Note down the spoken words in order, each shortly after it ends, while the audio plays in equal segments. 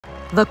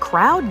The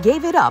crowd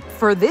gave it up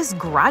for this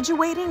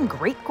graduating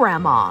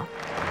great-grandma.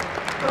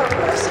 Her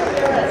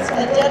perseverance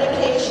and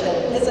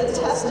dedication is a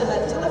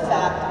testament to the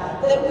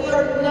fact that we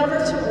are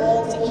never too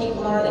old to keep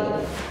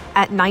learning.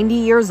 At 90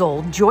 years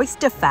old, Joyce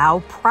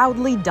DeFauw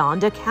proudly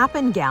donned a cap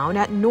and gown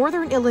at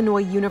Northern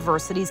Illinois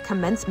University's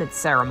commencement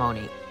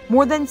ceremony,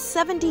 more than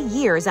 70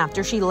 years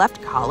after she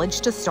left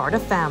college to start a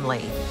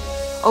family.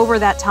 Over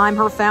that time,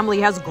 her family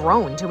has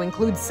grown to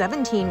include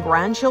 17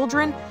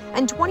 grandchildren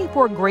and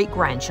 24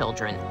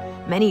 great-grandchildren,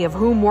 many of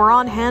whom were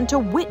on hand to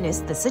witness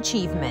this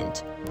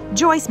achievement.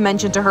 Joyce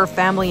mentioned to her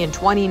family in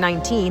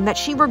 2019 that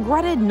she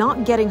regretted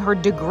not getting her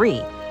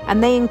degree,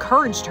 and they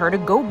encouraged her to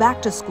go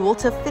back to school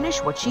to finish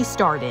what she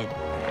started.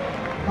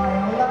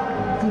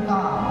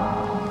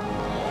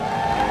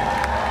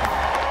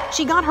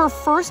 She got her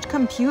first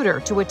computer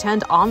to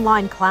attend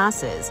online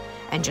classes,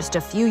 and just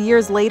a few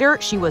years later,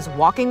 she was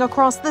walking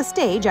across the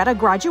stage at a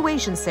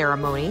graduation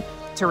ceremony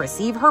to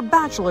receive her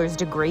bachelor's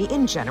degree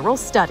in general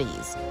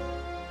studies.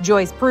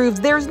 Joyce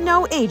proves there's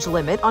no age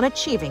limit on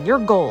achieving your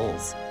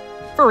goals.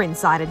 For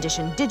Inside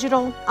Edition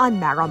Digital, I'm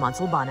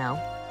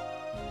Montalbano.